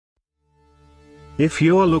If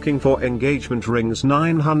you're looking for engagement rings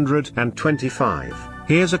 925,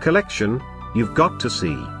 here's a collection you've got to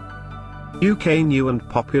see. UK new and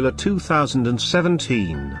popular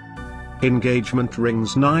 2017 engagement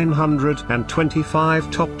rings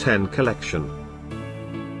 925 top 10 collection.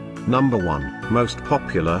 Number 1, most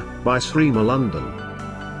popular, by Sreema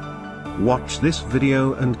London. Watch this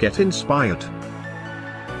video and get inspired.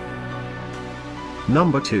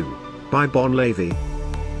 Number 2, by Bonlavie.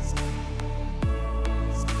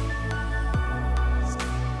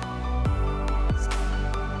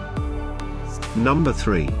 Number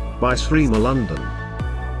 3, by Sreema London.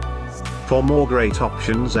 For more great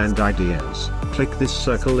options and ideas, click this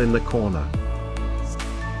circle in the corner.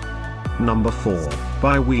 Number 4,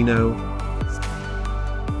 by Weeno.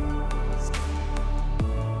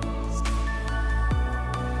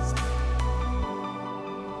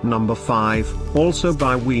 Number 5, also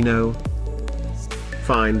by Weeno.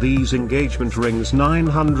 Find these engagement rings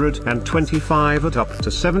 925 at up to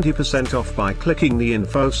 70% off by clicking the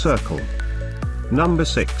info circle. Number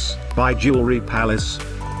 6, by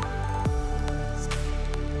JewelryPalace.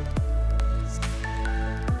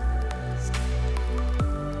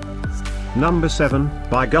 Number 7,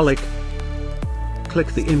 by Gullick. Click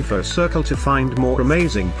the info circle to find more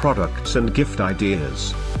amazing products and gift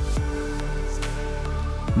ideas.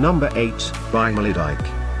 Number 8, by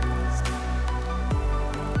Malidike.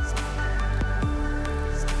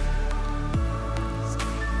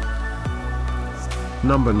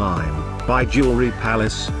 Number 9, by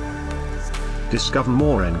JewelryPalace. Discover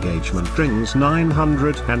more engagement rings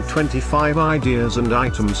 925 ideas and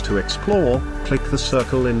items to explore, click the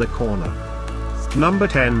circle in the corner. Number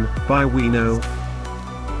 10, by Weeno.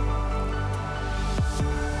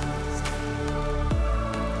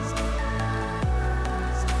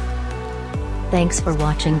 Thanks for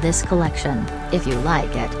watching this collection. If you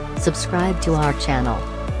like it, subscribe to our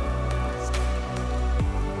channel.